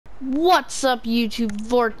What's up, YouTube?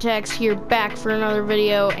 Vortex here, back for another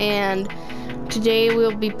video, and today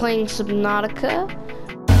we'll be playing Subnautica.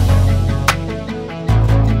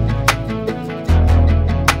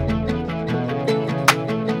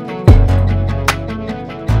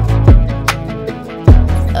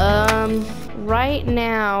 Right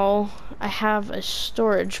now I have a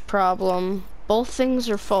storage problem. Both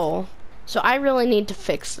things are full, so I really need to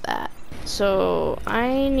fix that. So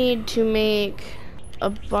I need to make a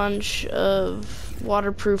bunch of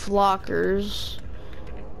waterproof lockers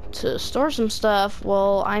to store some stuff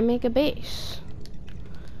while I make a base.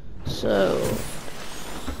 So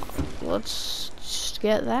let's just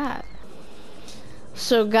get that.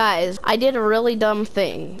 So guys, I did a really dumb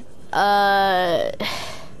thing.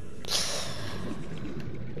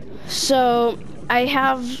 So I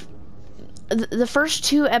have the first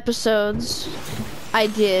 2 episodes I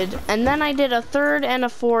did, and then I did a 3rd and a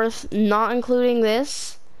 4th, not including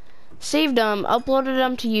this. Saved them, uploaded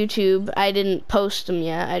them to YouTube. I didn't post them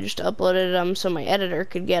yet. I just uploaded them so my editor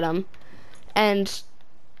could get them. And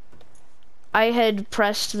I had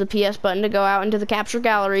pressed the PS button to go out into the capture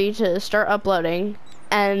gallery to start uploading.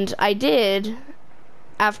 And I did,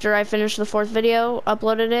 after I finished the 4th video,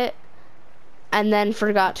 uploaded it, and then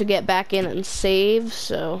forgot to get back in and save.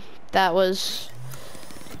 So that was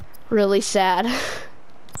really sad.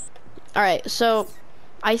 Alright, so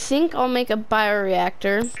I think I'll make a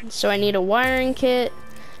bioreactor. So I need a wiring kit,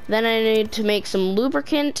 then I need to make some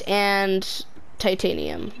lubricant and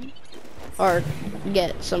titanium. Or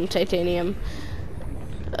get some titanium.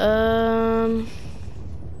 A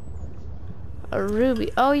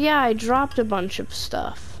ruby. Oh yeah, I dropped a bunch of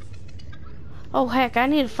stuff. Oh heck, I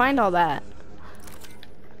need to find all that.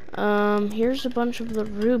 Here's a bunch of the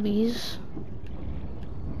rubies.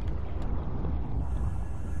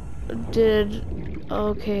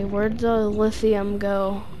 Okay, where'd the lithium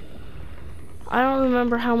go? I don't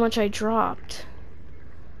remember how much I dropped.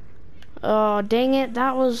 Oh, dang it,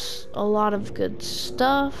 that was a lot of good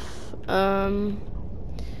stuff. Let's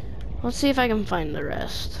see if I can find the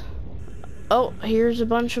rest. Oh, here's a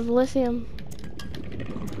bunch of lithium.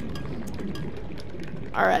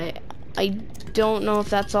 Alright, I don't know if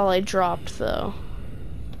that's all I dropped, though.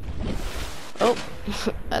 Oh,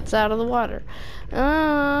 that's out of the water.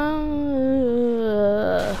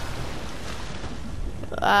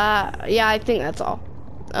 Yeah, I think that's all.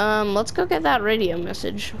 Let's go get that radio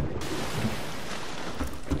message.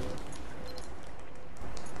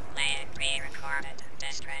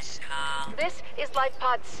 This is Life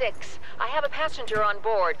Pod 6. I have a passenger on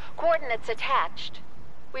board. Coordinates attached.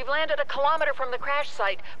 We've landed a kilometer from the crash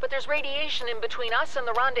site, but there's radiation in between us and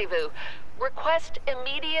the rendezvous. Request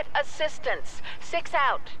immediate assistance. 6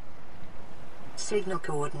 out. Signal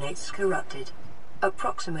coordinates corrupted.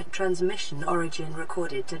 Approximate transmission origin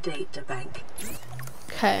recorded to data bank.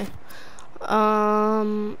 Okay.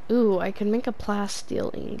 Ooh, I can make a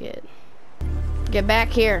plasteel ingot. Get back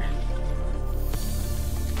here.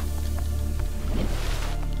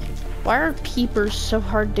 Why are peepers so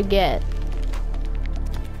hard to get?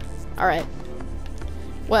 Alright.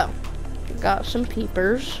 Well, got some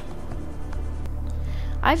peepers.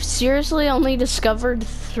 I've seriously only discovered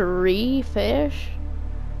 3 fish?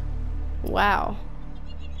 Wow.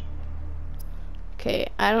 Okay,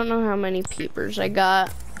 I don't know how many peepers I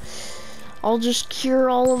got. I'll just cure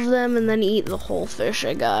all of them and then eat the whole fish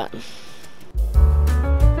I got.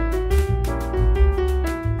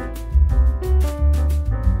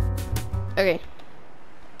 Okay.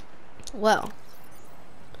 Well.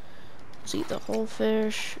 Let's eat the whole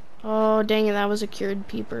fish. Oh, dang it, that was a cured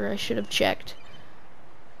peeper. I should have checked.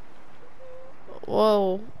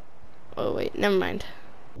 Whoa. Oh, wait, never mind.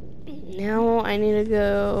 Now I need to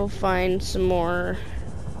go find some more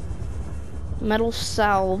metal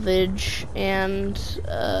salvage and,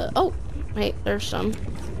 oh, wait, there's some.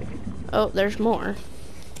 Oh, there's more.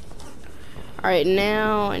 Alright,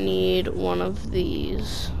 now I need one of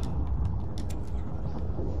these.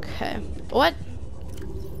 Okay. What?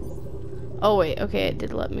 Oh, wait, okay, it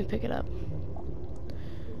did let me pick it up.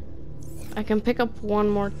 I can pick up one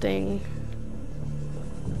more thing.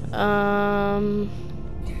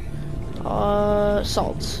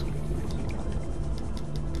 Salts.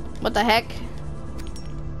 What the heck?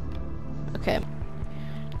 Okay.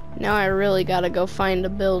 Now I really gotta go find a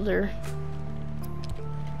builder.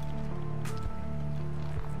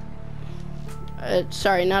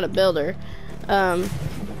 Sorry, not a builder.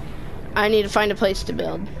 I need to find a place to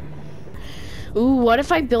build. Ooh, what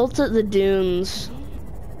if I built at the dunes?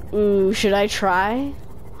 Ooh, should I try?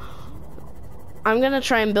 I'm gonna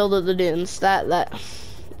try and build at the dunes.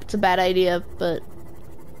 It's a bad idea, but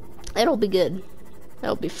it'll be good.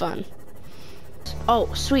 It'll be fun.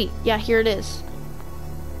 Oh, sweet. Yeah, here it is.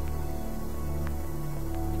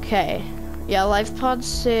 Okay. Yeah, life pod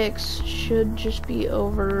 6 should just be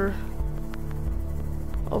over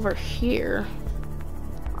here.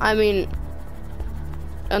 I mean,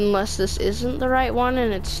 unless this isn't the right one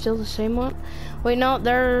and it's still the same one. Wait, no,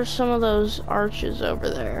 there are some of those arches over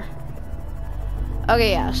there.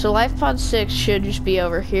 Okay, yeah, so life pod 6 should just be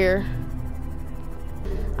over here.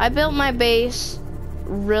 I built my base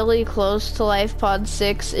really close to life pod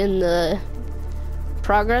 6 in the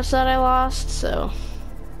progress that I lost, so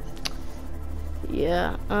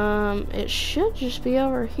yeah, it should just be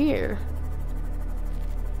over here.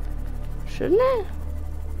 Shouldn't it?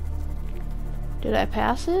 Did I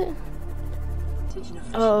pass it?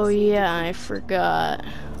 Oh yeah, I forgot.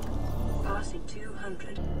 Passing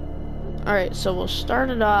 200. Alright, so we'll start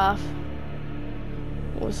it off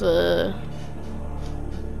with a...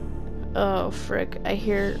 Oh, frick, I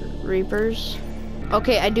hear reapers.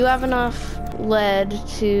 Okay, I do have enough lead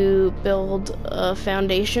to build a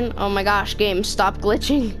foundation. Oh my gosh, game, stop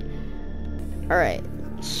glitching. Alright,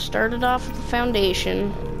 start it off with the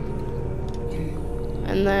foundation.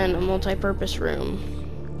 And then a multi-purpose room.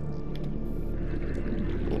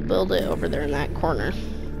 We'll build it over there in that corner.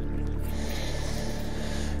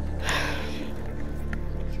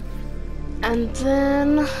 And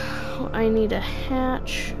then I need a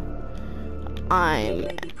hatch. I'm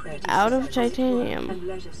out of titanium.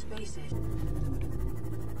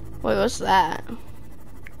 Wait, what's that?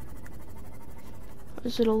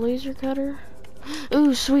 Is it a laser cutter?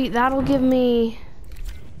 Ooh, sweet, that'll give me...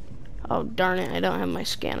 Oh, darn it, I don't have my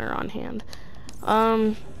scanner on hand.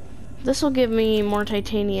 This will give me more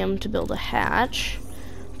titanium to build a hatch,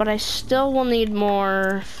 but I still will need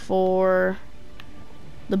more for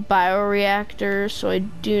the bioreactor, so I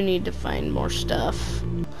do need to find more stuff.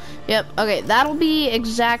 Yep, okay, that'll be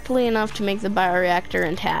exactly enough to make the bioreactor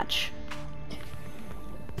and hatch.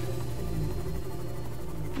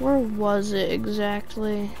 Where was it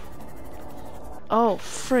exactly? Oh,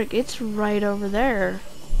 frick, it's right over there.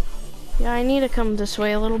 Yeah, I need to come this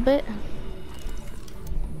way a little bit.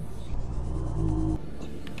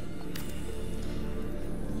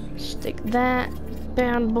 Stick that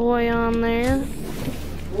bad boy on there.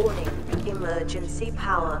 Warning, emergency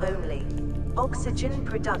power only. Oxygen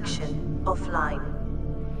production offline.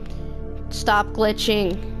 Stop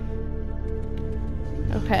glitching.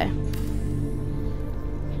 Okay.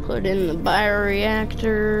 Put in the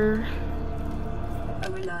bioreactor.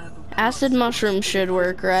 Acid mushroom should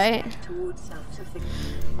work, right?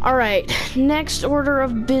 Alright, next order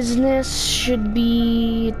of business should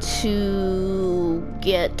be to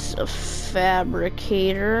get a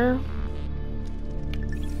fabricator.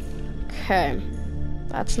 Okay,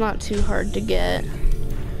 that's not too hard to get.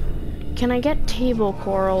 Can I get table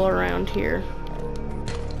coral around here?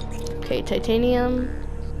 Okay, titanium.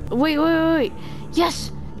 Wait.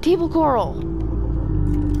 Yes, table coral.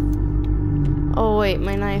 Oh wait,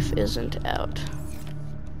 my knife isn't out.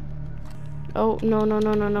 Oh, no.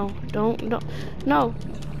 Don't. No.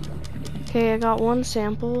 Okay, I got one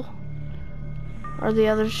sample. Are the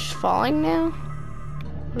others falling now?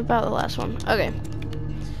 What about the last one? Okay.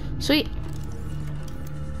 Sweet.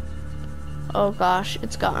 Oh gosh,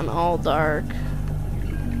 it's gotten all dark.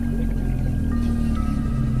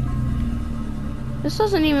 This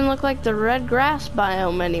doesn't even look like the red grass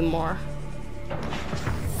biome anymore.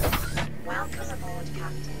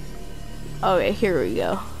 Okay, here we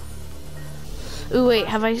go. Ooh, wait,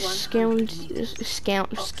 have I scound you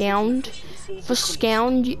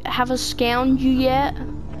yet?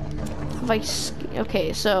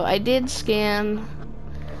 Okay, so I did scan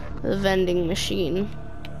the vending machine.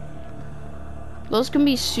 Those can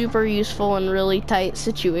be super useful in really tight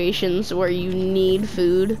situations where you need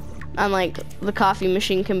food. Unlike the coffee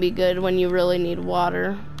machine can be good when you really need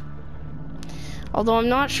water. Although I'm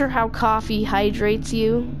not sure how coffee hydrates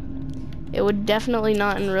you. It would definitely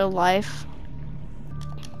not in real life.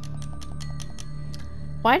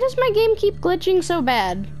 Why does my game keep glitching so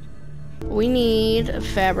bad? We need a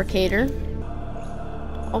fabricator.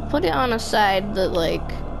 I'll put it on a side that, like,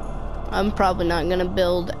 I'm probably not gonna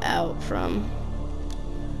build out from.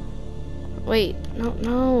 Wait,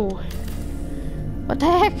 no. What the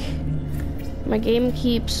heck? My game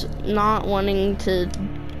keeps not wanting to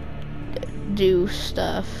do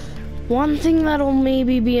stuff. One thing that'll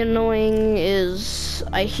maybe be annoying is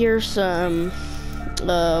I hear some,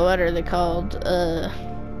 what are they called?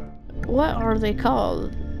 What are they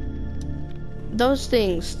called? Those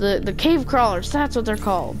things, the cave crawlers, that's what they're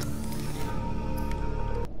called.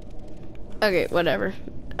 Okay, whatever.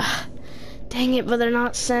 Dang it, but they're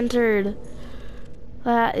not centered.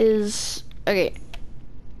 That is... Okay.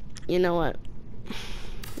 You know what?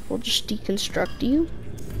 We'll just deconstruct you.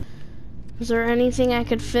 Is there anything I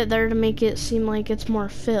could fit there to make it seem like it's more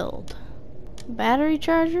filled? Battery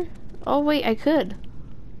charger? Oh wait, I could.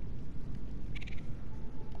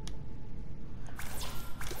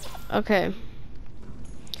 Okay.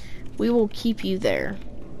 We will keep you there.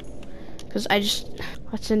 Because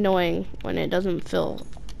that's annoying when it doesn't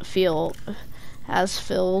feel as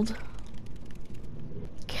filled.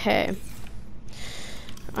 Okay.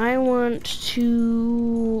 I want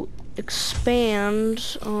to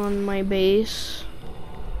expand on my base.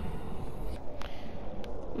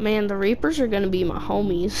 Man, the Reapers are gonna be my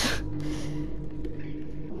homies.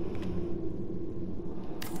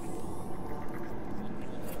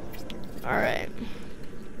 Alright.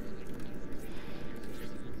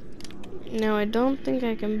 No, I don't think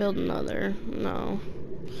I can build another. No.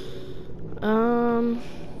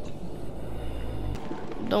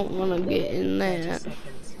 Don't want to get in that.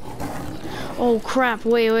 Oh crap,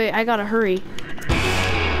 wait, I gotta hurry.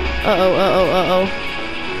 Uh-oh.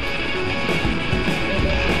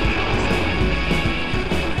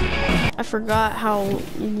 I forgot how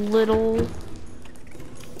little,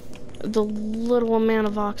 the little amount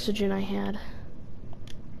of oxygen I had.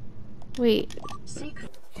 Wait.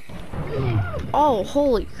 Oh,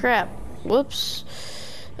 holy crap. Whoops.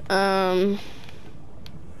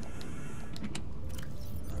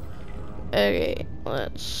 Okay,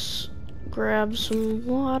 let's grab some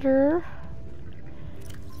water.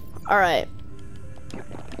 Alright.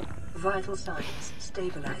 Vital signs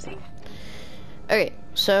stabilizing. Okay,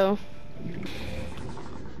 so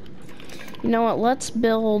you know what, let's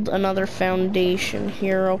build another foundation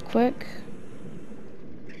here real quick.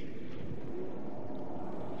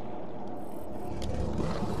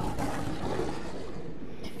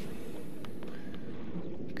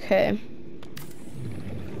 Okay.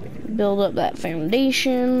 Build up that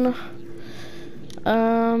foundation.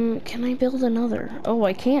 Can I build another? Oh,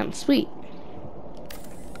 I can. Sweet.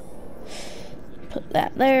 Put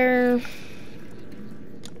that there.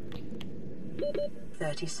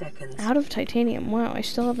 30 seconds. Out of titanium. Wow, I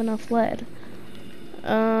still have enough lead.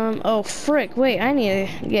 Oh, frick. Wait, I need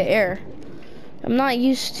to get air. I'm not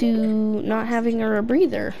used to not having a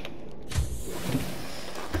rebreather.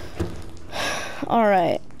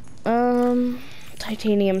 Alright.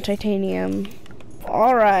 Titanium.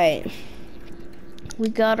 Alright. We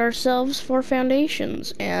got ourselves 4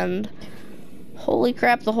 foundations, and holy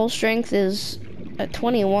crap, the whole strength is at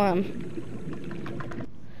 21.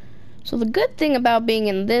 So the good thing about being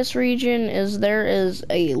in this region is there is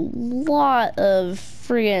a lot of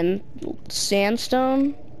friggin'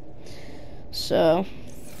 sandstone. So,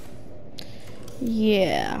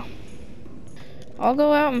 yeah. I'll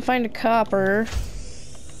go out and find a copper.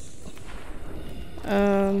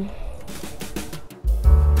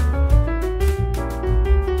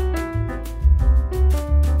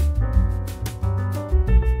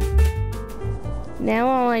 Now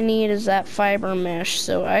all I need is that fiber mesh,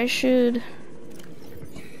 so I should...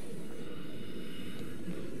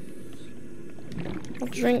 I'll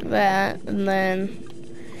drink that, and then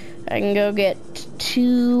I can go get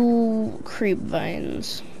 2 creep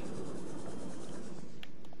vines.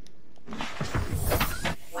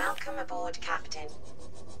 Welcome aboard, Captain.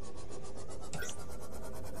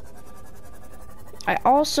 I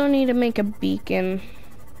also need to make a beacon.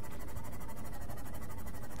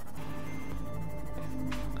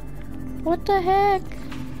 What the heck?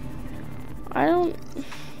 I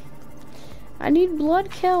need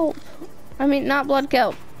blood kelp. I mean, not blood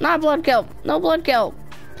kelp. Not blood kelp. No blood kelp.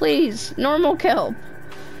 Please, normal kelp.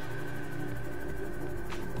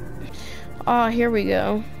 Oh, here we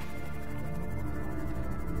go.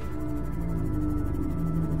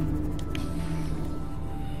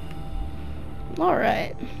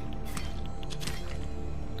 Alright.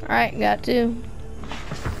 Alright, got 2.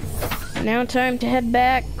 Now time to head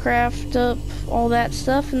back, craft up all that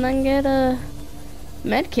stuff, and then get a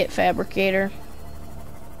medkit fabricator.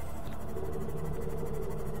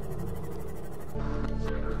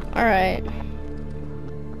 Alright.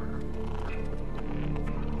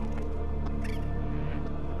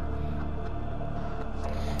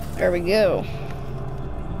 There we go.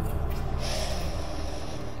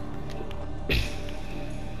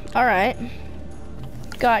 Alright.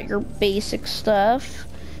 Got your basic stuff.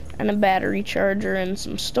 And a battery charger and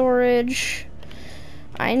some storage.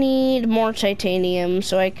 I need more titanium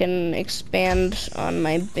so I can expand on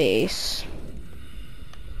my base.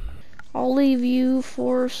 I'll leave you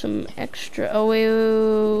for some extra... Oh,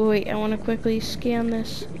 wait. I want to quickly scan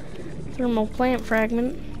this thermal plant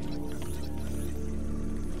fragment.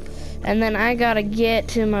 And then I gotta get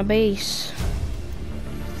to my base.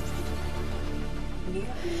 New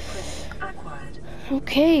blueprint acquired.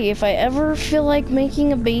 Okay, if I ever feel like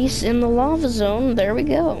making a base in the lava zone, there we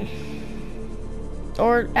go.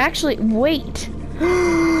 Or actually, wait.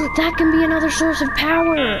 That can be another source of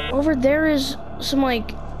power. Over there is some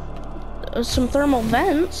like some thermal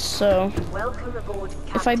vents, so Welcome aboard,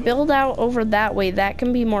 if I Captain. build out over that way, that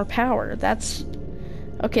can be more power. That's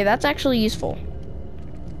okay, that's actually useful.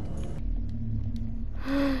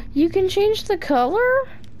 You can change the color?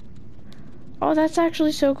 Oh, that's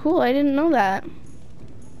actually so cool. I didn't know that.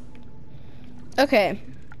 Okay.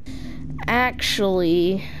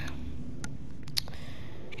 Actually,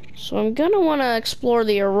 so I'm gonna want to explore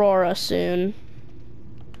the Aurora soon.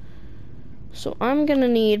 So I'm gonna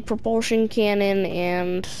need propulsion cannon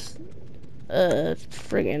and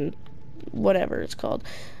friggin' whatever it's called.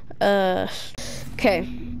 Okay.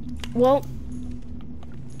 Well,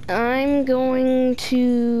 I'm going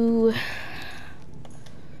to,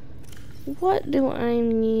 what do I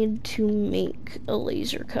need to make a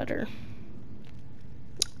laser cutter?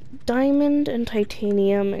 Diamond and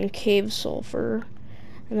titanium and cave sulfur,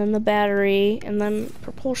 and then the battery, and then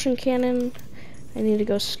propulsion cannon. I need to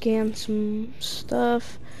go scan some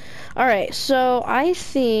stuff. Alright, so I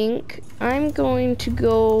think I'm going to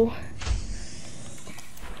go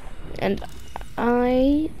and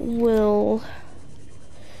I will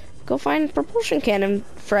go find propulsion cannon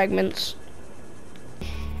fragments.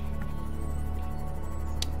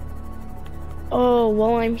 Oh,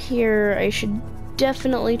 while I'm here, I should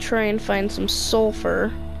definitely try and find some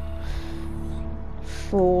sulfur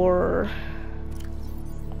for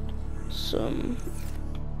some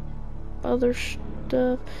other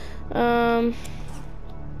stuff. Okay,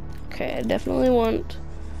 I definitely want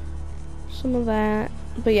some of that.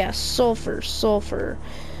 But yeah, sulfur.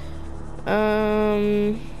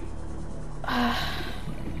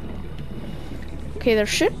 Okay, there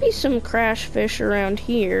should be some crash fish around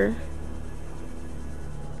here.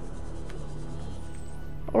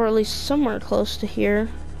 Or at least somewhere close to here.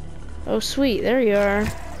 Oh sweet, there you are.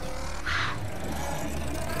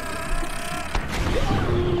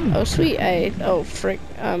 Oh sweet, oh frick,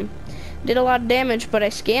 did a lot of damage, but I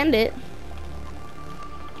scanned it.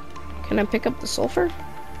 Can I pick up the sulfur?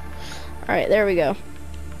 Alright, there we go.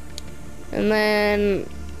 And then,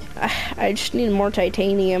 I just need more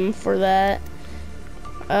titanium for that.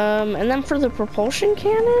 And then for the propulsion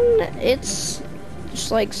cannon, it's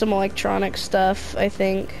just like some electronic stuff, I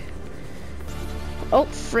think. Oh,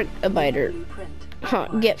 frick, a biter. Huh,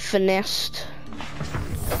 get finessed.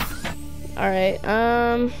 Alright,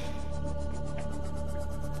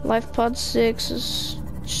 Life Pod 6 is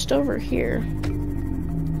just over here.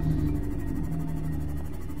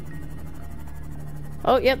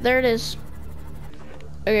 Oh, yep, there it is.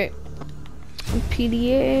 Okay.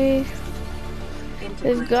 PDA.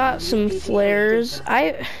 They've got some flares.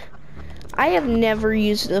 I have never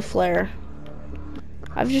used the flare.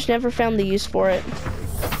 I've just never found the use for it.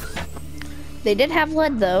 They did have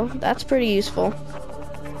lead though. That's pretty useful.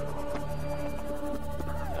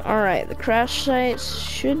 Alright, the crash sites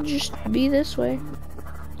should just be this way.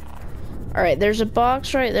 Alright, there's a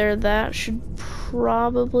box right there. That should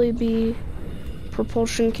probably be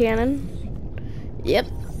propulsion cannon. Yep.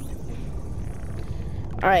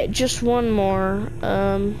 Alright, just one more.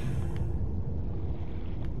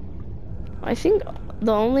 I think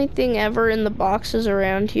the only thing ever in the boxes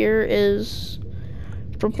around here is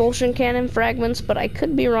propulsion cannon fragments, but I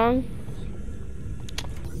could be wrong.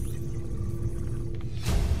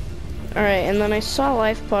 Alright, and then I saw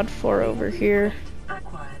Life Pod 4 over here.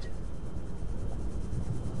 Acquired.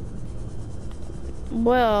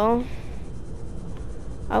 Well,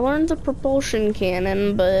 I learned the propulsion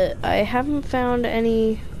cannon, but I haven't found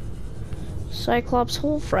any Cyclops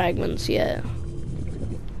hull fragments yet.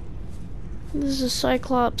 This is a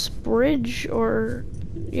Cyclops bridge, or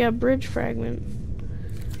yeah, bridge fragment.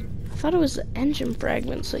 I thought it was the engine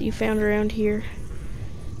fragments that you found around here.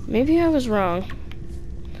 Maybe I was wrong.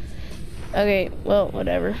 Okay, well,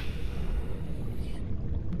 whatever.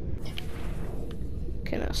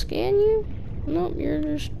 Can I scan you? Nope, you're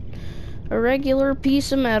just a regular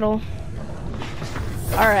piece of metal.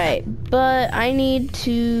 Alright, but I need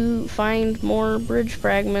to find more bridge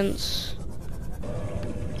fragments.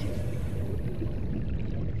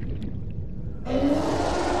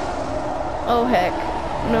 Oh heck,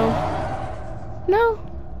 no. No!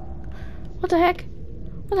 What the heck?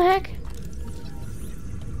 What the heck?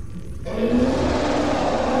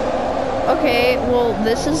 Okay, well,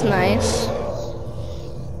 this is nice.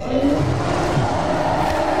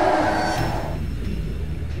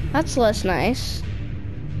 That's less nice.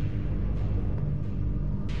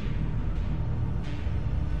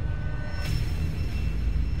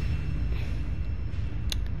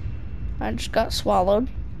 I just got swallowed.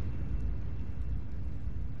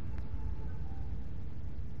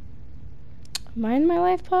 Am I in my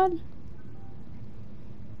life pod?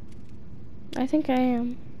 I think I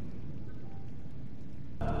am.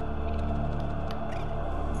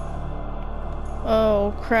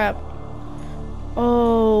 Oh crap.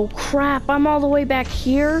 Oh crap, I'm all the way back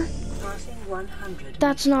here? Passing 100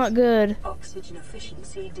 That's not good. Oxygen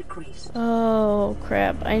efficiency decreased. Oh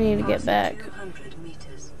crap, I need to get back. 200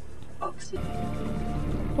 meters. Oxygen.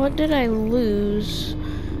 What did I lose?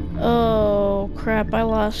 Oh crap, I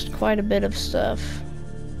lost quite a bit of stuff.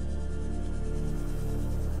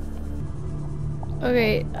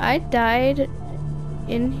 Okay, I died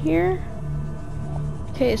in here.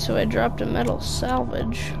 Okay, so I dropped a metal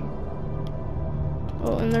salvage.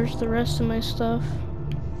 Oh, and there's the rest of my stuff.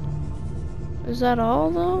 Is that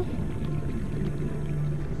all though?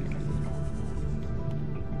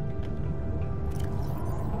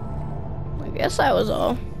 I guess that was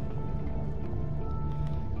all.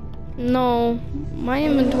 No, my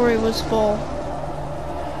inventory was full.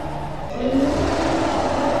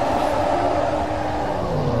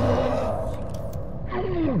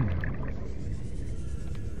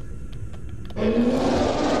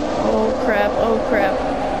 Oh crap, oh crap.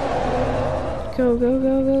 Go, go,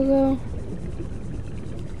 go, go, go.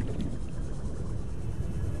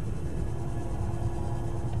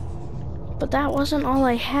 But that wasn't all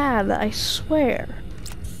I had, I swear.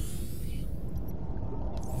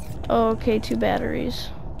 Oh, okay, 2 batteries.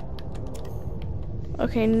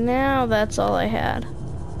 Okay, now that's all I had.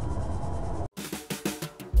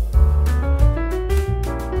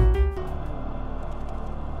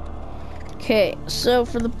 Okay, so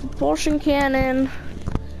for the propulsion cannon,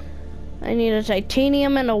 I need a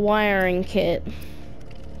titanium and a wiring kit.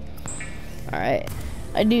 Alright,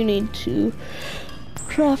 I do need to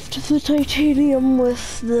craft the titanium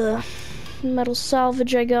with the metal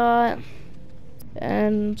salvage I got.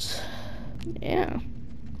 And yeah.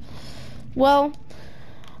 Well,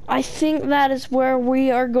 I think that is where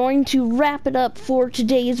we are going to wrap it up for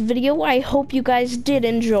today's video. I hope you guys did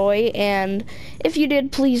enjoy, and if you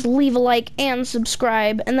did, please leave a like and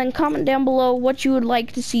subscribe, and then comment down below what you would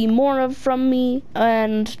like to see more of from me,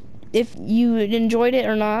 and if you enjoyed it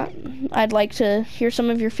or not. I'd like to hear some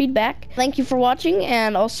of your feedback. Thank you for watching,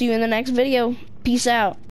 and I'll see you in the next video. Peace out.